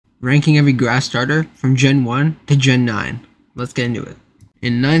ranking every grass starter from Gen 1 to Gen 9. Let's get into it.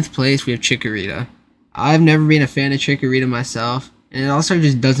 In 9th place, we have Chikorita. I've never been a fan of Chikorita myself, and it also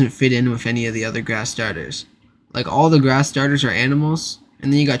just doesn't fit in with any of the other grass starters. Like, all the grass starters are animals,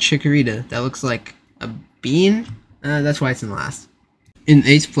 and then you got Chikorita that looks like a bean. That's why it's in last. In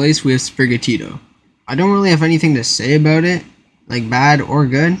 8th place, we have Sprigatito. I don't really have anything to say about it, like bad or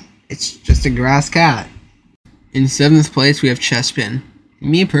good. It's just a grass cat. In 7th place, we have Chespin.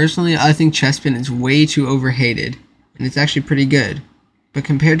 Me personally, I think Chespin is way too overhated, and it's actually pretty good. But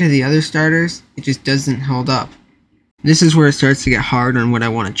compared to the other starters, it just doesn't hold up. This is where it starts to get hard on what I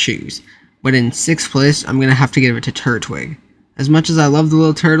want to choose. But in 6th place, I'm going to have to give it to Turtwig. As much as I love the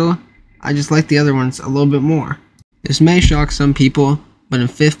little turtle, I just like the other ones a little bit more. This may shock some people, but in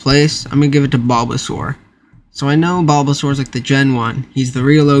 5th place, I'm going to give it to Bulbasaur. So I know Bulbasaur's like the Gen 1, he's the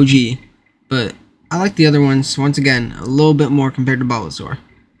real OG, but I like the other ones, once again, a little bit more compared to Bulbasaur.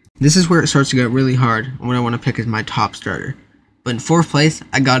 This is where it starts to get really hard on what I want to pick as my top starter. But in 4th place,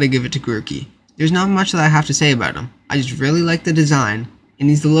 I gotta give it to Grookey. There's not much that I have to say about him. I just really like the design, and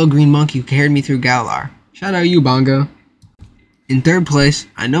he's the little green monkey who carried me through Galar. Shout out you, Bongo. In 3rd place,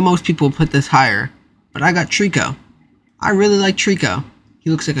 I know most people will put this higher, but I got Treecko. I really like Treecko. He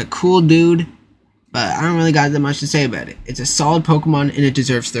looks like a cool dude, but I don't really got that much to say about it. It's a solid Pokemon, and it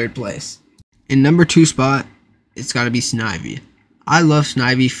deserves 3rd place. In number 2 spot, it's gotta be Snivy. I love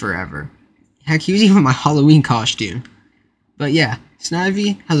Snivy forever. Heck, he was even my Halloween costume. But yeah,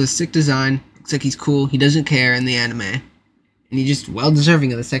 Snivy has a sick design, looks like he's cool, he doesn't care in the anime, and he's just well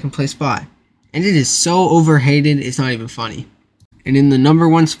deserving of the 2nd place spot. And it is so overhated, it's not even funny. And in the number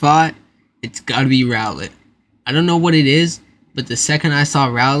 1 spot, it's gotta be Rowlet. I don't know what it is, but the second I saw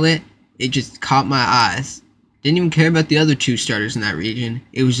Rowlet, it just caught my eyes. Didn't even care about the other 2 starters in that region,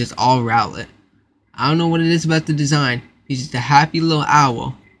 it was just all Rowlet. I don't know what it is about the design, he's just a happy little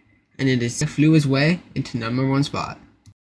owl, and it flew his way into number 1 spot.